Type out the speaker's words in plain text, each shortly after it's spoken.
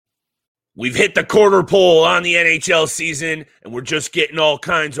We've hit the quarter pole on the NHL season, and we're just getting all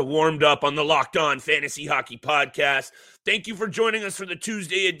kinds of warmed up on the Locked On Fantasy Hockey Podcast. Thank you for joining us for the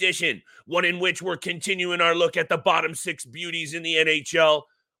Tuesday edition, one in which we're continuing our look at the bottom-6 beauties in the NHL.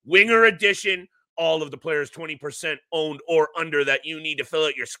 Winger edition, all of the players 20% owned or under that you need to fill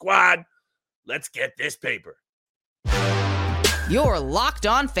out your squad. Let's get this paper. You're Locked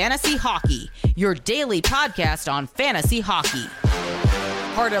On Fantasy Hockey, your daily podcast on fantasy hockey.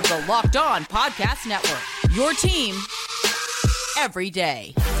 Part of the Locked On Podcast Network, your team every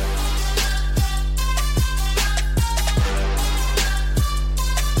day.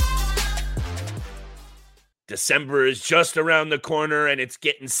 December is just around the corner, and it's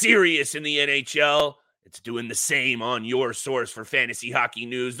getting serious in the NHL. It's doing the same on your source for fantasy hockey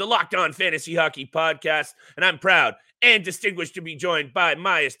news, the Locked On Fantasy Hockey Podcast, and I'm proud and distinguished to be joined by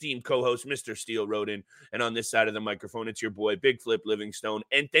my esteemed co-host, Mr. Steele Roden. And on this side of the microphone, it's your boy, Big Flip Livingstone.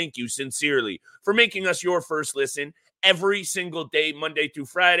 And thank you sincerely for making us your first listen every single day, Monday through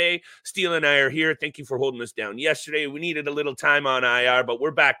Friday. Steele and I are here. Thank you for holding us down yesterday. We needed a little time on IR, but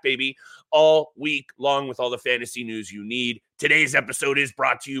we're back, baby, all week long with all the fantasy news you need. Today's episode is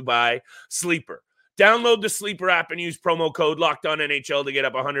brought to you by Sleeper. Download the Sleeper app and use promo code LOCKEDONNHL to get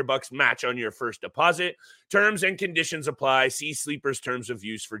up $100 match on your first deposit. Terms and conditions apply. See Sleeper's terms of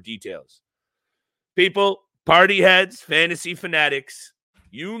use for details. People, party heads, fantasy fanatics,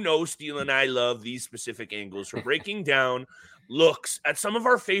 you know Steele and I love these specific angles for breaking down looks at some of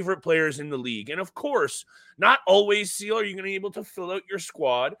our favorite players in the league. And of course, not always, Steele, are you going to be able to fill out your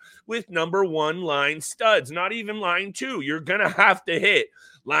squad with number one line studs, not even line two. You're going to have to hit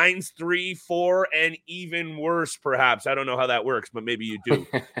lines 3, 4, and even worse, perhaps. I don't know how that works, but maybe you do.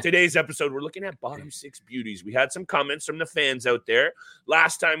 Today's episode, we're looking at bottom-6 beauties. We had some comments from the fans out there.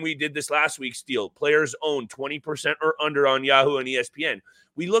 Last time we did this last week, Steele, players owned 20% or under on Yahoo and ESPN.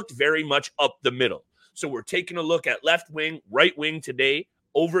 We looked very much up the middle. So we're taking a look at left wing, right wing today.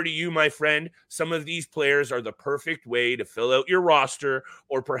 Over to you, my friend. Some of these players are the perfect way to fill out your roster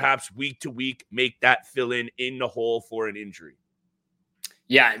or perhaps week to week make that fill in the hole for an injury.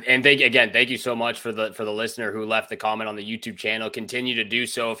 Yeah, and thank you so much for the listener who left the comment on the YouTube channel. Continue to do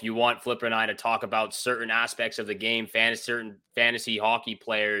so if you want Flipper and I to talk about certain aspects of the game, certain fantasy hockey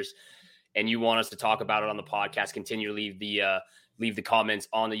players, and you want us to talk about it on the podcast. Continue to leave the comments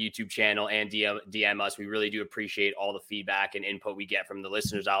on the YouTube channel and DM us. We really do appreciate all the feedback and input we get from the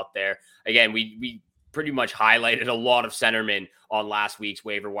listeners out there. Again, we pretty much highlighted a lot of centermen on last week's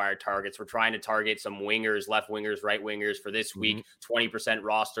waiver wire targets. We're trying to target some wingers, left wingers, right wingers for this week, 20%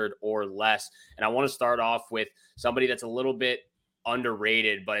 rostered or less. And I want to start off with somebody that's a little bit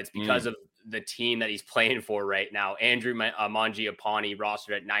underrated, but it's because of the team that he's playing for right now. Andrew Mangiapane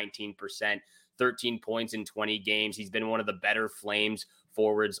rostered at 19%, 13 points in 20 games. He's been one of the better Flames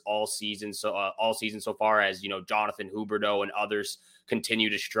forwards all season so far, as you know, Jonathan Huberdeau and others continue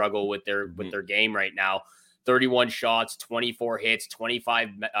to struggle with their game right now. 31 shots, 24 hits, 25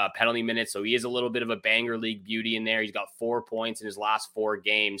 penalty minutes. So he is a little bit of a banger league beauty in there. He's got 4 points in his last 4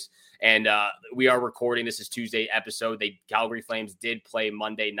 games. And we are recording. This is Tuesday episode. The Calgary Flames did play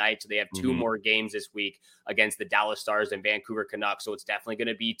Monday night. So they have 2 more games this week against the Dallas Stars and Vancouver Canucks. So it's definitely going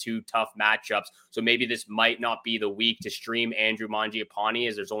to be 2 tough matchups. So maybe this might not be the week to stream Andrew Mangiapane,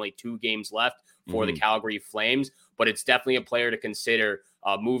 as there's only 2 games left for the Calgary Flames. But it's definitely a player to consider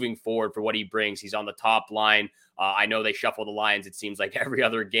moving forward for what he brings. He's on the top line. I know they shuffle the lines, it seems like every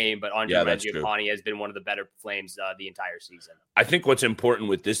other game, but Andrew Mangiapane has been one of the better Flames the entire season. I think what's important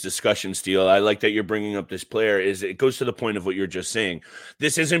with this discussion, Steele, I like that you're bringing up this player, is it goes to the point of what you're just saying.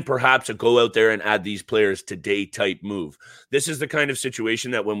 This isn't perhaps a go out there and add these players today type move. This is the kind of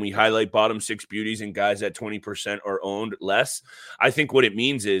situation that when we highlight bottom-6 beauties and guys at 20% or owned less, I think what it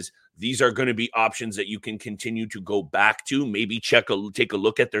means is these are going to be options that you can continue to go back to, maybe take a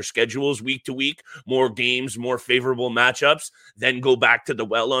look at their schedules week to week, more games, more favorable matchups, then go back to the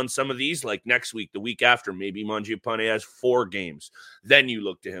well on some of these, like next week, the week after, maybe Mangiapane has 4 games. Then you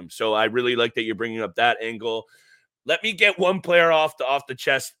look to him. So I really like that you're bringing up that angle. Let me get one player off the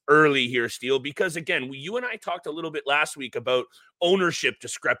chest early here, Steele, because again, you and I talked a little bit last week about ownership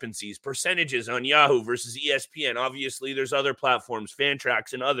discrepancies, percentages on Yahoo versus ESPN. Obviously, there's other platforms,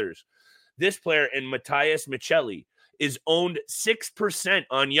 Fantrax and others. This player in Matthias Michelli is owned 6%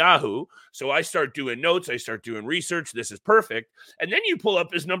 on Yahoo. So I start doing notes. I start doing research. This is perfect. And then you pull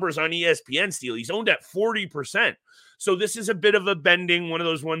up his numbers on ESPN, Steele. He's owned at 40%. So this is a bit of a bending, one of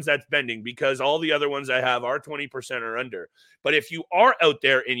those ones that's bending, because all the other ones I have are 20% or under. But if you are out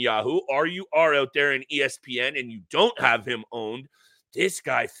there in Yahoo or you are out there in ESPN and you don't have him owned, this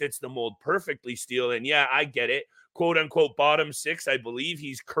guy fits the mold perfectly, Steele. And yeah, I get it. quote unquote bottom 6. I believe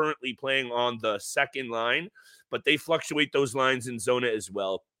he's currently playing on the second line, but they fluctuate those lines in Zona as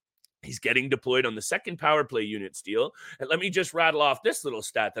well. He's getting deployed on the second power play unit, Steele. And let me just rattle off this little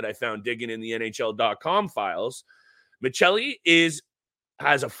stat that I found digging in the NHL.com files. Michelli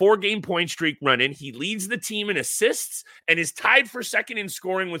has a 4-game point streak running. He leads the team in assists and is tied for second in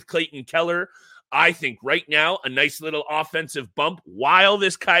scoring with Clayton Keller. I think right now, a nice little offensive bump while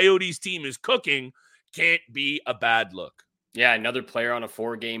this Coyotes team is cooking can't be a bad look. Yeah, another player on a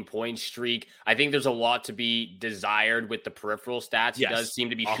 4-game point streak. I think there's a lot to be desired with the peripheral stats. He does seem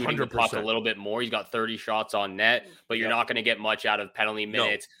to be shooting 100%. The puck a little bit more. He's got 30 shots on net, but you're not going to get much out of penalty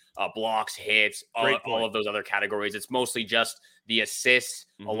minutes, blocks, hits, all of those other categories. It's mostly just the assists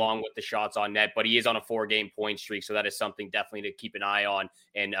along with the shots on net, but he is on a 4-game point streak, so that is something definitely to keep an eye on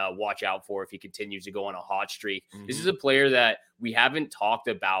and watch out for if he continues to go on a hot streak. This is a player that we haven't talked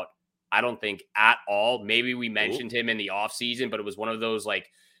about, I don't think, at all. Maybe we mentioned him in the offseason, but it was one of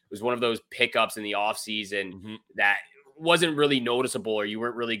those pickups in the offseason that wasn't really noticeable, or you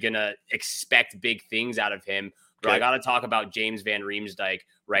weren't really going to expect big things out of him. But I got to talk about James Van Riemsdyk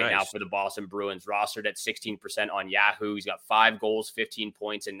now for the Boston Bruins, rostered at 16% on Yahoo. He's got 5 goals, 15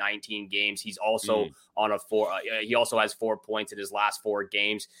 points in 19 games. He's also on he also has 4 points in his last 4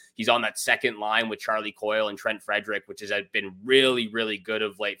 games. He's on that second line with Charlie Coyle and Trent Frederick, which has been really, really good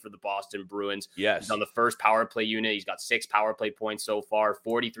of late for the Boston Bruins. Yes. He's on the first power play unit. He's got 6 power play points so far,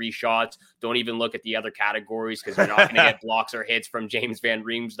 43 shots. Don't even look at the other categories because you're not going to get blocks or hits from James Van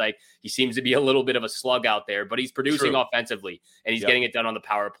Riemsdyk. He seems to be a little bit of a slug out there, but he's producing offensively, and he's getting it done on the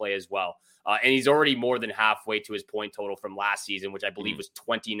power play as well. And he's already more than halfway to his point total from last season, which I believe was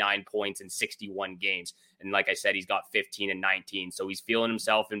 29 points in 61 games. And like I said, he's got 15 and 19. So he's feeling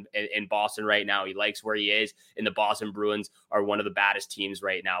himself in Boston right now. He likes where he is. And the Boston Bruins are one of the baddest teams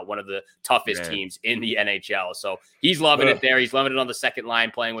right now, one of the toughest teams in the NHL. So he's loving it there. He's loving it on the second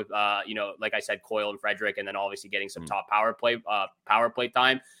line, playing with, like I said, Coyle and Frederick, and then obviously getting some top power play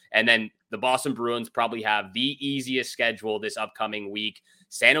time. And then the Boston Bruins probably have the easiest schedule this upcoming week.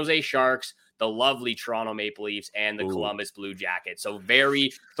 San Jose Sharks, the lovely Toronto Maple Leafs, and the Columbus Blue Jackets. So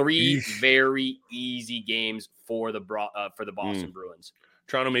three very easy games for the Boston Bruins.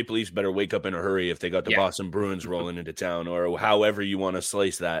 Toronto Maple Leafs better wake up in a hurry if they got the Boston Bruins rolling into town, or however you want to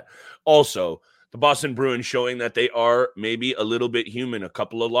slice that. Also, the Boston Bruins showing that they are maybe a little bit human. A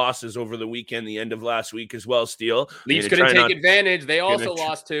couple of losses over the weekend, the end of last week as well, Steele. Leafs couldn't take advantage. They also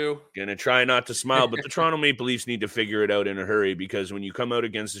lost too. Going to try not to smile, but the Toronto Maple Leafs need to figure it out in a hurry, because when you come out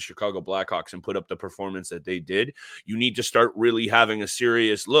against the Chicago Blackhawks and put up the performance that they did, you need to start really having a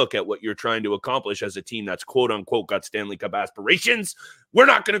serious look at what you're trying to accomplish as a team that's quote-unquote got Stanley Cup aspirations. We're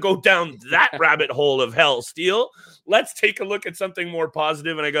not going to go down that rabbit hole of hell, Steele. Let's take a look at something more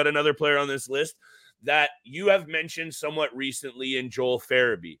positive, and I got another player on this list that you have mentioned somewhat recently in Joel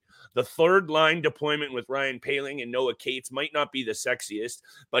Farabee. The third line deployment with Ryan Poehling and Noah Cates might not be the sexiest,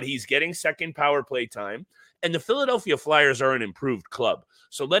 but he's getting second power play time, and the Philadelphia Flyers are an improved club.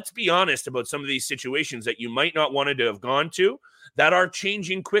 So let's be honest about some of these situations that you might not want to have gone to that are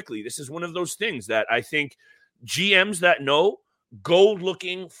changing quickly. This is one of those things that I think GMs that know go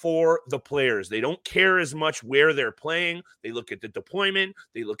looking for the players. They don't care as much where they're playing. They look at the deployment,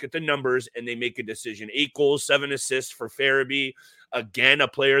 they look at the numbers, and they make a decision. 8 goals, 7 assists for Farabee. Again, a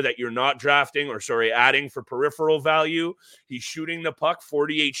player that you're not adding for peripheral value. He's shooting the puck,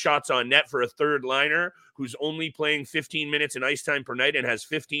 48 shots on net for a third liner who's only playing 15 minutes in ice time per night and has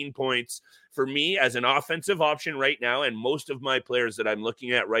 15 points. For me, as an offensive option right now, and most of my players that I'm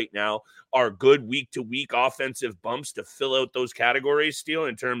looking at right now are good week-to-week offensive bumps to fill out those categories, Steele,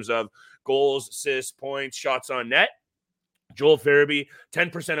 in terms of goals, assists, points, shots on net. Joel Farabee,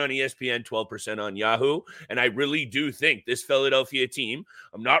 10% on ESPN, 12% on Yahoo. And I really do think this Philadelphia team,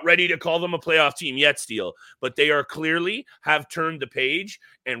 I'm not ready to call them a playoff team yet, Steele, but they are clearly have turned the page.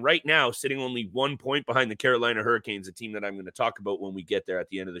 And right now, sitting only 1 point behind the Carolina Hurricanes, a team that I'm going to talk about when we get there at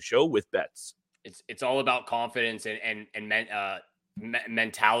the end of the show with bets. It's all about confidence and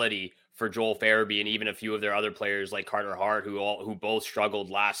mentality for Joel Farabee, and even a few of their other players like Carter Hart, who both struggled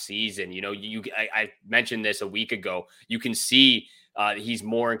last season. You know, I mentioned this a week ago. You can see he's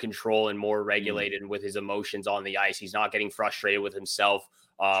more in control and more regulated with his emotions on the ice. He's not getting frustrated with himself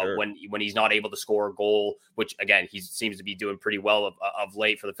when he's not able to score a goal, which again, he seems to be doing pretty well of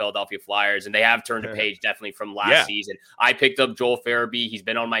late for the Philadelphia Flyers. And they have turned a page definitely from last season. I picked up Joel Farabee. He's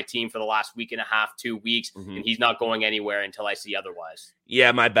been on my team for the last week and a half, 2 weeks, and he's not going anywhere until I see otherwise.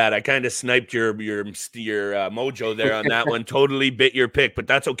 Yeah, my bad. I kind of sniped your mojo there on that one. Totally bit your pick, but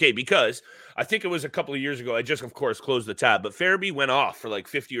that's okay because I think it was a couple of years ago. I just, of course, closed the tab, but Farabee went off for like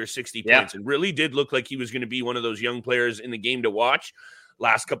 50 or 60 points and really did look like he was going to be one of those young players in the game to watch.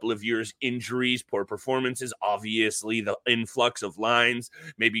 Last couple of years, injuries, poor performances, obviously the influx of lines,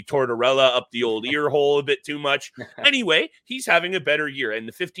 maybe Tortorella up the old ear hole a bit too much. Anyway, he's having a better year. And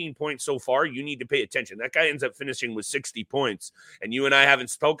the 15 points so far, you need to pay attention. That guy ends up finishing with 60 points. And you and I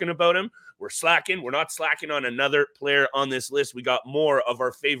haven't spoken about him. We're slacking. We're not slacking on another player on this list. We got more of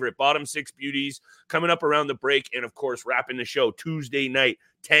our favorite bottom 6 beauties coming up around the break. And, of course, wrapping the show Tuesday night.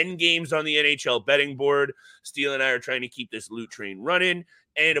 10 games on the NHL betting board. Steele and I are trying to keep this loot train running.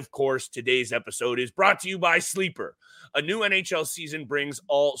 And, of course, today's episode is brought to you by Sleeper. A new NHL season brings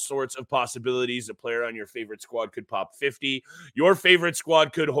all sorts of possibilities. A player on your favorite squad could pop 50. Your favorite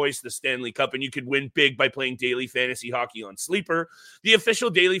squad could hoist the Stanley Cup, and you could win big by playing daily fantasy hockey on Sleeper, the official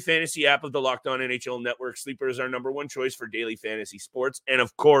daily fantasy app of the Locked On NHL Network. Sleeper is our number one choice for daily fantasy sports. And,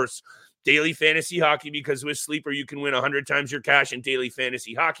 of course, daily fantasy hockey, because with Sleeper, you can win 100 times your cash in daily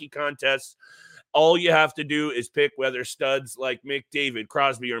fantasy hockey contests. All you have to do is pick whether studs like McDavid,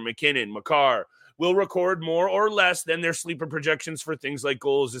 Crosby, or McKinnon, Makar will record more or less than their sleeper projections for things like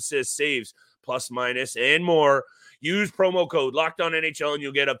goals, assists, saves, plus, minus, and more. Use promo code LOCKEDONNHL and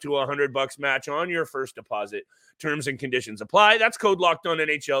you'll get up to $100 match on your first deposit. Terms and conditions apply. That's code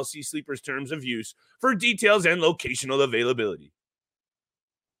LOCKEDONNHL. See Sleeper's terms of use for details and locational availability.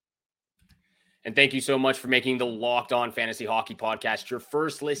 And thank you so much for making the Locked On Fantasy Hockey Podcast your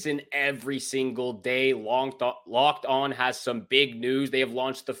first listen every single day. Locked On has some big news. They have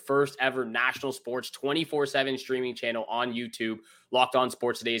launched the first ever national sports 24/7 streaming channel on YouTube. Locked On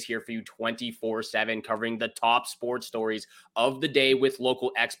Sports Today is here for you 24/7, covering the top sports stories of the day with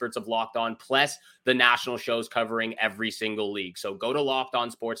local experts of Locked On, plus the national shows covering every single league. So go to Locked On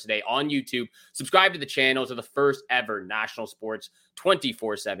Sports Today on YouTube, subscribe to the channel, to the first ever national sports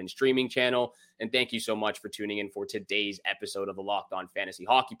 24/7 streaming channel. And thank you so much for tuning in for today's episode of the Locked On Fantasy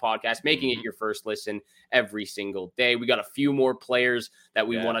Hockey Podcast, making it your first listen every single day. We got a few more players that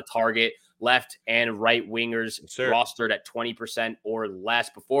we want to target. Left and right wingers rostered at 20% or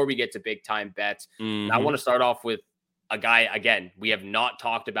less. Before we get to big time bets, I want to start off with a guy, again, we have not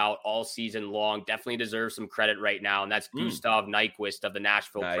talked about all season long, definitely deserves some credit right now, and that's Gustav Nyquist of the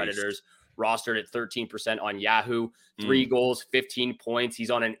Nashville Predators, rostered at 13% on Yahoo. 3 goals, 15 points. He's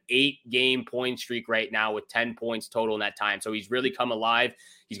on an 8-game point streak right now with 10 points total in that time. So he's really come alive.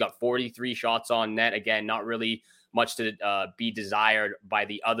 He's got 43 shots on net. Again, not really much to be desired by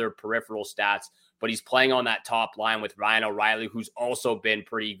the other peripheral stats, but he's playing on that top line with Ryan O'Reilly, who's also been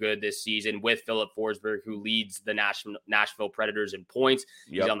pretty good this season, with Philip Forsberg, who leads the Nashville Predators in points.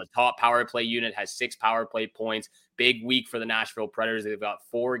 He's on the top power play unit, has 6 power play points. Big week for the Nashville Predators. They've got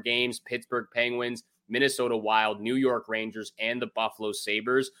 4 games: Pittsburgh Penguins, Minnesota Wild, New York Rangers, and the Buffalo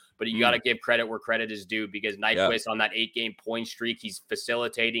Sabres. But you got to give credit where credit is due, because Nyquist on that 8-game point streak, he's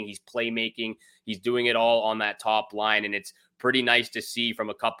facilitating, he's playmaking, he's doing it all on that top line. And it's pretty nice to see from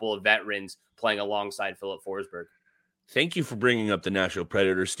a couple of veterans playing alongside Philip Forsberg. Thank you for bringing up the Nashville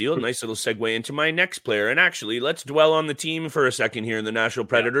Predators, Steele. Nice little segue into my next player. And actually, let's dwell on the team for a second here in the Nashville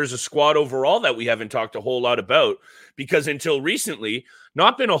Predators, a squad overall that we haven't talked a whole lot about, because until recently,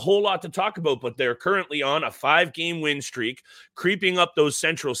 not been a whole lot to talk about, but they're currently on a 5-game win streak, creeping up those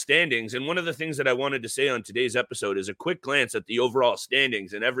central standings. And one of the things that I wanted to say on today's episode is a quick glance at the overall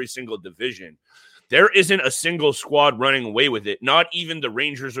standings in every single division. There isn't a single squad running away with it, not even the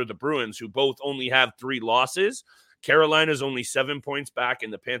Rangers or the Bruins, who both only have 3 losses. Carolina's only 7 points back,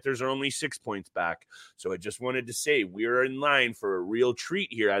 and the Panthers are only 6 points back. So I just wanted to say we're in line for a real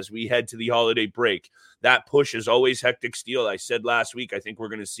treat here as we head to the holiday break. That push is always hectic, Steel. I said last week, I think we're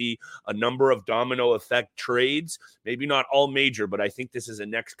going to see a number of domino effect trades, maybe not all major, but I think this is the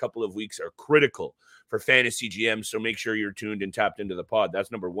next couple of weeks are critical for fantasy GMs. So make sure you're tuned and tapped into the pod.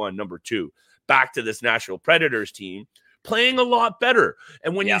 That's number 1. Number 2, back to this Nashville Predators team, playing a lot better.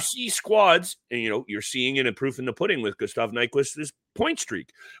 And when you see squads, and you're seeing it in proof in the pudding with Gustav Nyquist's point streak.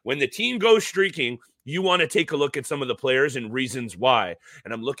 When the team goes streaking, you want to take a look at some of the players and reasons why.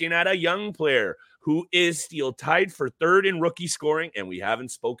 And I'm looking at a young player who is still tied for 3rd in rookie scoring, and we haven't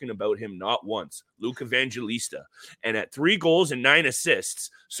spoken about him not once, Luke Evangelista. And at 3 goals and 9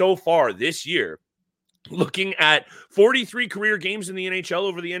 assists so far this year, looking at 43 career games in the NHL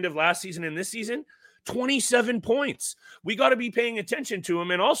over the end of last season and this season, 27 points. We got to be paying attention to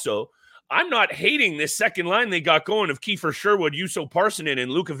him. And also, I'm not hating this second line they got going of Kiefer Sherwood, Juuso Parssinen,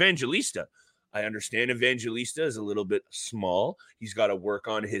 and Luke Evangelista. I understand Evangelista is a little bit small. He's got to work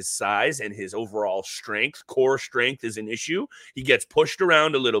on his size and his overall strength. Core strength is an issue. He gets pushed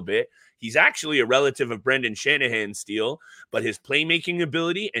around a little bit. He's actually a relative of Brendan Shanahan's Steele, but his playmaking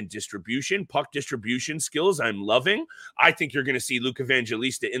ability and distribution, puck distribution skills, I'm loving. I think you're going to see Luke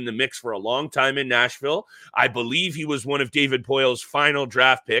Evangelista in the mix for a long time in Nashville. I believe he was one of David Poyle's final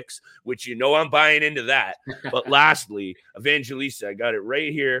draft picks, which I'm buying into that. But lastly, Evangelista, I got it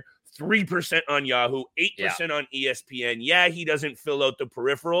right here. 3% on Yahoo, 8% on ESPN. Yeah, he doesn't fill out the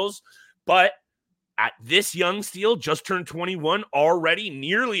peripherals, but at this young Steele, just turned 21, already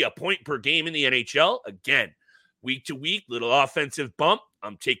nearly a point per game in the NHL. Again, week to week, little offensive bump.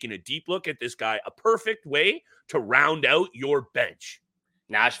 I'm taking a deep look at this guy. A perfect way to round out your bench.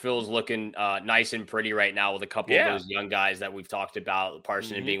 Nashville's looking nice and pretty right now with a couple of those young guys that we've talked about,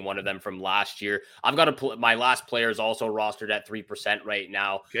 Parssinen being one of them from last year. I've got my last player is also rostered at 3% right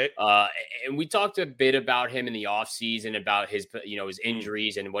now. Okay. And we talked a bit about him in the offseason, about his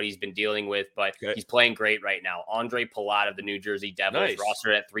injuries and what he's been dealing with, but he's playing great right now. Andre Palat of the New Jersey Devils,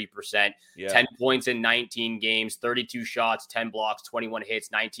 rostered at 3%, 10 points in 19 games, 32 shots, 10 blocks, 21 hits,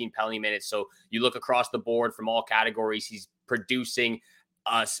 19 penalty minutes. So you look across the board from all categories, he's producing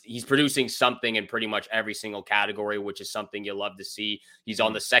something in pretty much every single category, which is something you love to see. He's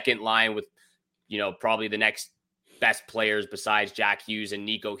on the second line with, probably the next best players besides Jack Hughes and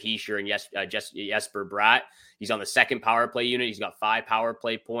Nico Hischier and Jesper Bratt. He's on the second power play unit. He's got 5 power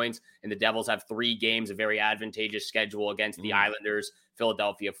play points, and the Devils have 3 games, a very advantageous schedule against the Islanders,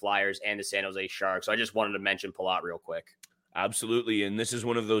 Philadelphia Flyers, and the San Jose Sharks. So I just wanted to mention Palat real quick. Absolutely. And this is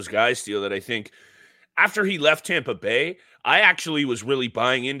one of those guys, Steele, that I think after he left Tampa Bay, I actually was really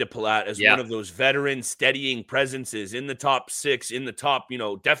buying into Palat as one of those veteran steadying presences in the top 6, in the top,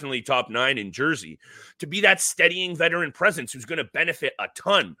 definitely top 9 in Jersey, to be that steadying veteran presence who's going to benefit a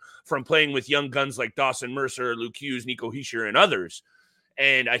ton from playing with young guns like Dawson Mercer, Luke Hughes, Nico Hischier, and others.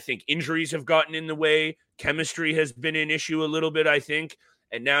 And I think injuries have gotten in the way. Chemistry has been an issue a little bit, I think.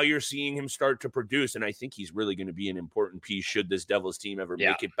 And now you're seeing him start to produce, and I think he's really going to be an important piece should this Devils team ever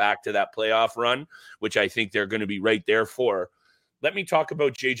make it back to that playoff run, which I think they're going to be right there for. Let me talk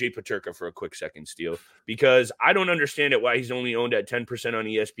about JJ Peterka for a quick second, Steele, because I don't understand it why he's only owned at 10% on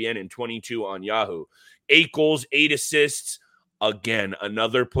ESPN and 22 on Yahoo. 8 goals, 8 assists. Again,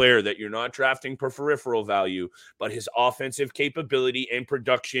 another player that you're not drafting per peripheral value, but his offensive capability and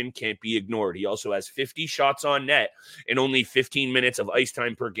production can't be ignored. He also has 50 shots on net and only 15 minutes of ice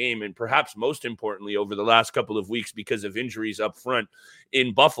time per game. And perhaps most importantly, over the last couple of weeks, because of injuries up front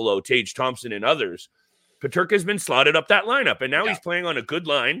in Buffalo, Tage Thompson and others, Peterka has been slotted up that lineup. And now he's playing on a good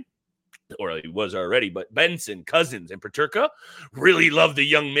line, or he was already, but Benson, Cousins, and Peterka really love the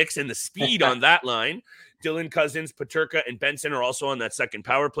young mix and the speed on that line. Dylan Cousins, Peterka, and Benson are also on that second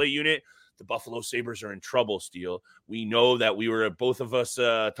power play unit. The Buffalo Sabres are in trouble, Steele. We know that both of us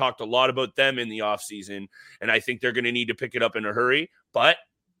talked a lot about them in the offseason, and I think they're going to need to pick it up in a hurry, but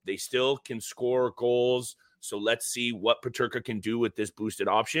they still can score goals. So let's see what Peterka can do with this boosted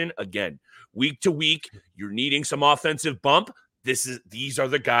option. Again, week to week, you're needing some offensive bump. These are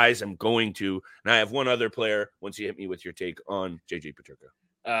the guys I'm going to. And I have one other player once you hit me with your take on JJ Peterka.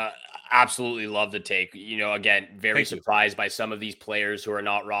 Absolutely love the take. Again, very surprised by some of these players who are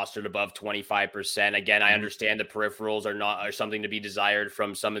not rostered above 25%. Again, I understand the peripherals are something to be desired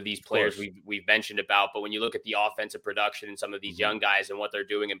from some of these players we've mentioned about, but when you look at the offensive production and some of these young guys and what they're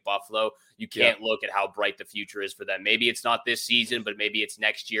doing in Buffalo, you can't look at how bright the future is for them. Maybe it's not this season, but maybe it's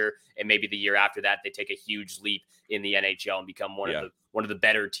next year, and maybe the year after that, they take a huge leap in the NHL and become one of the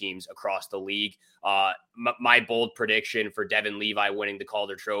better teams across the league. My bold prediction for Devin Levi winning the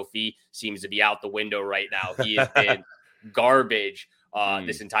Calder Trophy seems to be out the window right now. He has been garbage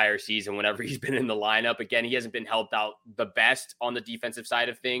this entire season whenever he's been in the lineup. Again, he hasn't been helped out the best on the defensive side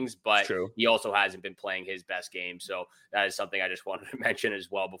of things, but he also hasn't been playing his best game. So that is something I just wanted to mention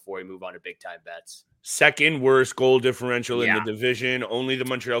as well before we move on to big time bets. Second worst goal differential in the division. Only the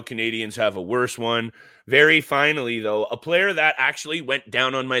Montreal Canadiens have a worse one. Very finally, though, a player that actually went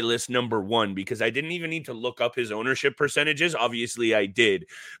down on my list number 1 because I didn't even need to look up his ownership percentages. Obviously, I did.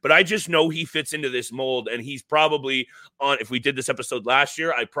 But I just know he fits into this mold, and he's probably on, if we did this episode last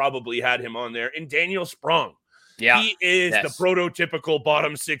year, I probably had him on there. And Daniel Sprong. Yeah. He is the prototypical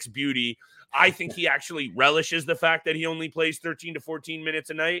bottom-6 beauty. I think he actually relishes the fact that he only plays 13 to 14 minutes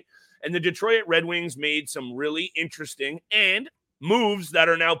a night. And the Detroit Red Wings made some really interesting and moves that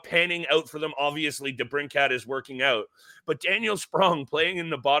are now panning out for them. Obviously, DeBrincat is working out, but Daniel Sprong playing in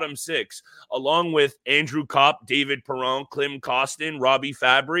the bottom 6, along with Andrew Kopp, David Perron, Klim Kostin, Robbie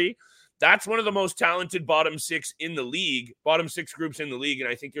Fabry. That's one of the most talented bottom 6 in the league, bottom 6 groups in the league, and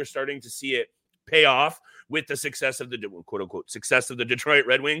I think you're starting to see it pay off with the success of the quote-unquote success of the Detroit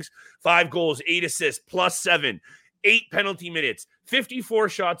Red Wings. 5 goals, 8 assists, +7, 8 penalty minutes, 54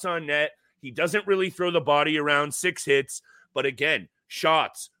 shots on net. He doesn't really throw the body around, 6 hits, but again,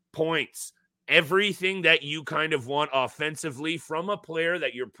 shots, points, everything that you kind of want offensively from a player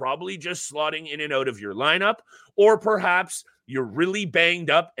that you're probably just slotting in and out of your lineup, or perhaps you're really banged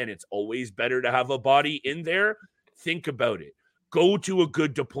up and it's always better to have a body in there. Think about it. Go to a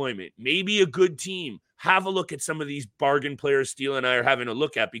good deployment, maybe a good team. Have a look at some of these bargain players Steele and I are having a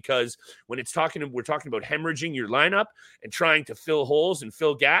look at, because when we're talking about hemorrhaging your lineup and trying to fill holes and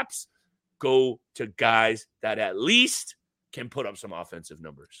fill gaps, go to guys that at least can put up some offensive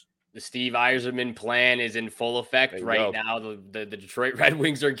numbers. The Steve Yzerman plan is in full effect right now. The Detroit Red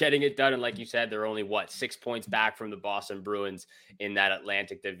Wings are getting it done. And like you said, they're only, 6 points back from the Boston Bruins in that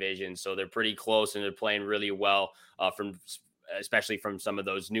Atlantic division. So they're pretty close and they're playing really well especially from some of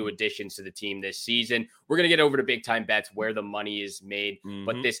those new additions to the team this season. We're going to get over to big time bets where the money is made.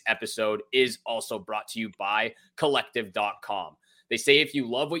 But this episode is also brought to you by collective.com. They say if you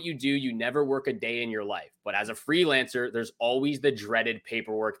love what you do, you never work a day in your life. But as a freelancer, there's always the dreaded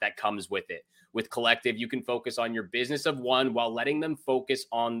paperwork that comes with it. With Collective, you can focus on your business of one while letting them focus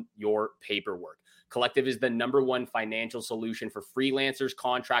on your paperwork. Collective is the #1 financial solution for freelancers,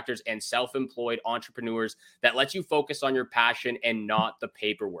 contractors, and self-employed entrepreneurs that lets you focus on your passion and not the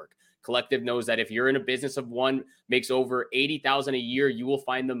paperwork. Collective knows that if you're in a business of one, makes over $80,000 a year, you will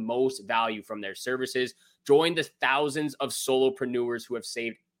find the most value from their services. Join the thousands of solopreneurs who have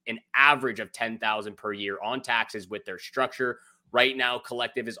saved an average of $10,000 per year on taxes with their structure. Right now,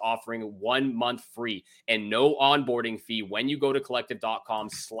 Collective is offering 1 month free and no onboarding fee when you go to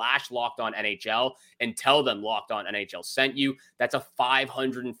collective.com/LockedOnNHL and tell them Locked On NHL sent you. That's a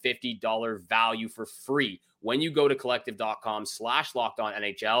 $550 value for free when you go to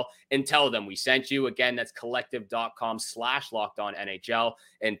collective.com/LockedOnNHL and tell them we sent you. Again, that's collective.com/LockedOnNHL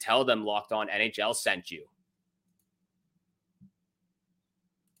and tell them Locked On NHL sent you.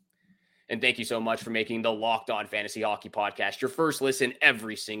 And thank you so much for making the Locked On Fantasy Hockey Podcast your first listen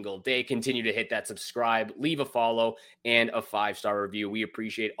every single day. Continue to hit that subscribe, leave a follow, and a 5-star review. We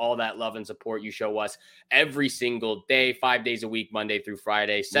appreciate all that love and support you show us every single day, 5 days a week, Monday through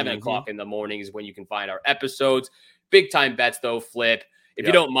Friday, 7 o'clock in the morning is when you can find our episodes. Big time bets, though, Flip. If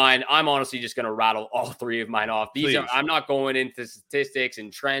you don't mind, I'm honestly just going to rattle all 3 of mine off. I'm not going into statistics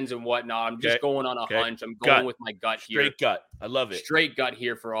and trends and whatnot. I'm just going on a hunch. I'm going with my gut here. Straight gut. I love it. Straight gut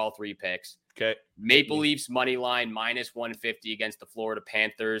here for all 3 picks. Okay. Maple Leafs money line -150 against the Florida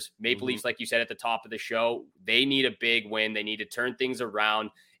Panthers. Maple Leafs, like you said at the top of the show, they need a big win. They need to turn things around.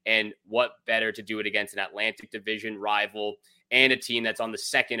 And what better to do it against an Atlantic Division rival and a team that's on the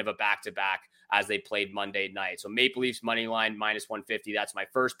second of a back-to-back as they played Monday night. So Maple Leafs money line -150. That's my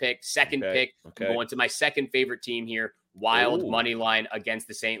first pick. Second pick, I'm going to my second favorite team here. Wild money line against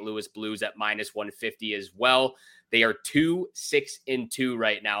the St. Louis Blues at -150 as well. They are 2-6-2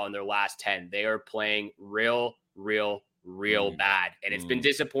 right now in their last 10. They are playing real bad. And it's been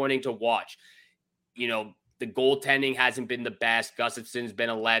disappointing to watch. You know, the goaltending hasn't been the best. Gustafson's been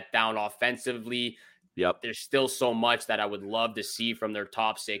a letdown offensively. Yep. There's still so much that I would love to see from their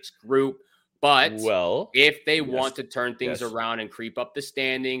top 6 group. But if they want to turn things around and creep up the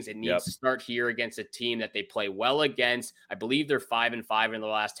standings, it needs to start here against a team that they play well against. I believe they're 5-5 in the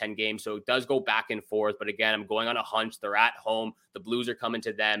last 10 games, so it does go back and forth. But again, I'm going on a hunch. They're at home. The Blues are coming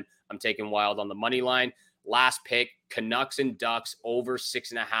to them. I'm taking Wild on the money line. Last pick, Canucks and Ducks over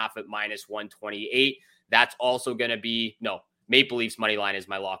 6.5 at -128. That's also going to be Maple Leafs money line is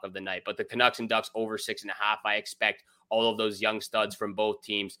my lock of the night, but the Canucks and Ducks over 6.5. I expect all of those young studs from both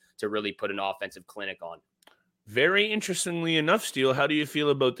teams to really put an offensive clinic on. Very interestingly enough, Steele, how do you feel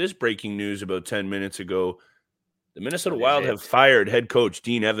about this breaking news about 10 minutes ago? The Minnesota Wild have fired head coach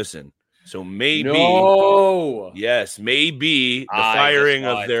Dean Evison. So maybe, maybe the firing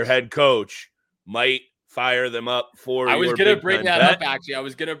of their head coach might fire them up for I was going to bring that up, actually. I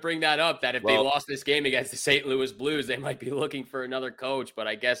was going to bring that up, that if they lost this game against the St. Louis Blues, they might be looking for another coach. But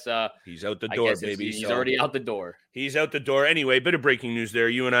I guess he's out the door, baby. He's already out the door. He's out the door. Anyway, bit of breaking news there.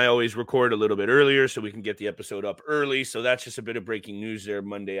 You and I always record a little bit earlier so we can get the episode up early. So that's just a bit of breaking news there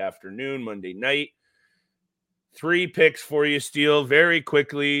Monday afternoon, Monday night. 3 picks for you, Steele, very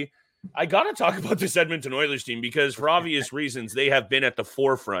quickly. I got to talk about this Edmonton Oilers team because for obvious reasons, they have been at the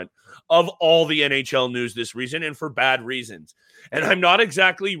forefront of all the NHL news this season and for bad reasons. And I'm not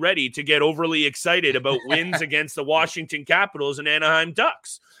exactly ready to get overly excited about wins against the Washington Capitals and Anaheim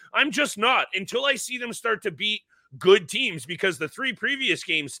Ducks. I'm just not until I see them start to beat good teams, because the 3 previous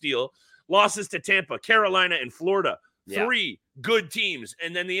games, Steele, losses to Tampa, Carolina, and Florida. 3 good teams.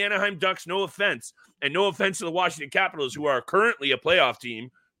 And then the Anaheim Ducks, no offense. And no offense to the Washington Capitals, who are currently a playoff team.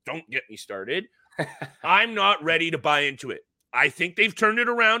 Don't get me started. I'm not ready to buy into it. I think they've turned it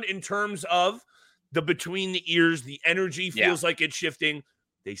around in terms of the between the ears. The energy feels like it's shifting.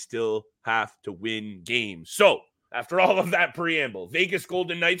 They still have to win games. So after all of that preamble, Vegas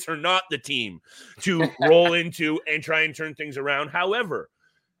Golden Knights are not the team to roll into and try and turn things around. However,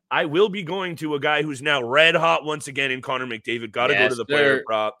 I will be going to a guy who's now red hot once again in Connor McDavid. Got to go to the player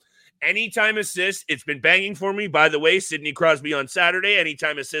prop. Anytime assist, it's been banging for me. By the way, Sidney Crosby on Saturday.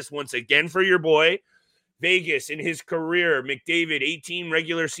 Anytime assist once again for your boy. Vegas in his career, McDavid, 18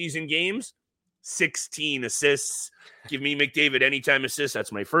 regular season games, 16 assists. Give me McDavid anytime assist.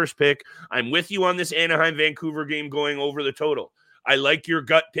 That's my first pick. I'm with you on this Anaheim-Vancouver game going over the total. I like your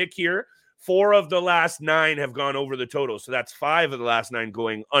gut pick here. 4 of the last 9 have gone over the total. So that's 5 of the last 9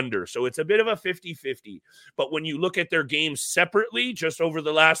 going under. So it's a bit of a 50-50. But when you look at their games separately, just over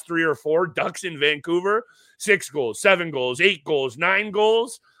the last 3 or 4, Ducks in Vancouver, 6 goals, 7 goals, 8 goals, 9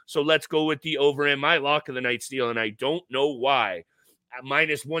 goals. So let's go with the over in my lock of the night, Steele. And I don't know why. At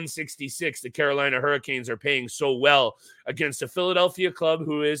minus 166, the Carolina Hurricanes are paying so well against a Philadelphia club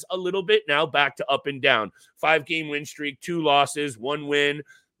who is a little bit now back to up and down. 5-game win streak, 2 losses, 1 win.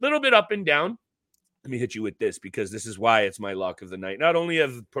 Little bit up and down. Let me hit you with this, because this is why it's my lock of the night. Not only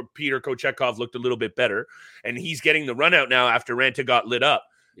have Peter Kochetkov looked a little bit better, and he's getting the run out now after Ranta got lit up.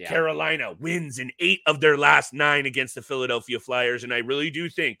 Yeah. Carolina wins in 8 of their last 9 against the Philadelphia Flyers, and I really do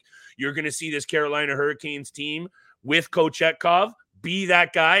think you're going to see this Carolina Hurricanes team with Kochetkov be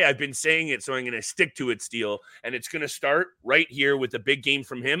that guy. I've been saying it, so I'm going to stick to it, Steele, and it's going to start right here with a big game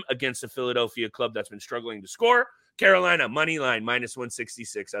from him against the Philadelphia club that's been struggling to score. Carolina, money line, minus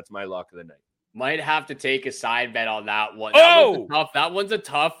 166. That's my lock of the night. Might have to take a side bet on that one. That one's a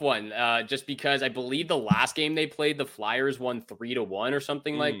tough one. Just because I believe the last game they played, the Flyers won 3-1 or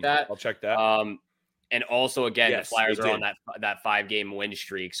something like that. I'll check that. And also, again, the Flyers are on that 5-game win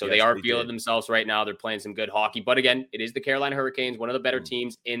streak. So they are feeling themselves right now. They're playing some good hockey. But again, it is the Carolina Hurricanes, one of the better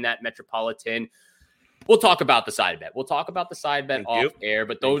teams in that Metropolitan. We'll talk about the side bet. Off air.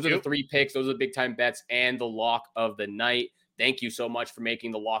 But those are the 3 picks. Those are the big-time bets and the lock of the night. Thank you so much for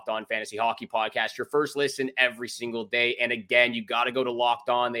making the Locked On Fantasy Hockey Podcast your first listen every single day. And again, you got to go to Locked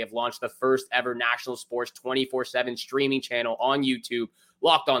On. They have launched the first ever national sports 24/7 streaming channel on YouTube.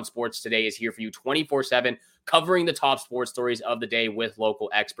 Locked On Sports Today is here for you 24/7, covering the top sports stories of the day with local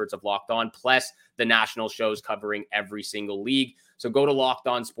experts of Locked On, plus the national shows covering every single league. So go to Locked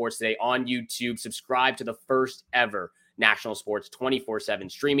On Sports Today on YouTube, subscribe to the first ever national sports 24/7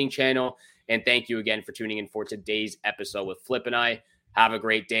 streaming channel. And thank you again for tuning in for today's episode with Flip and I. Have a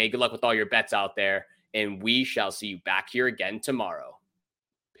great day. Good luck with all your bets out there. And we shall see you back here again tomorrow.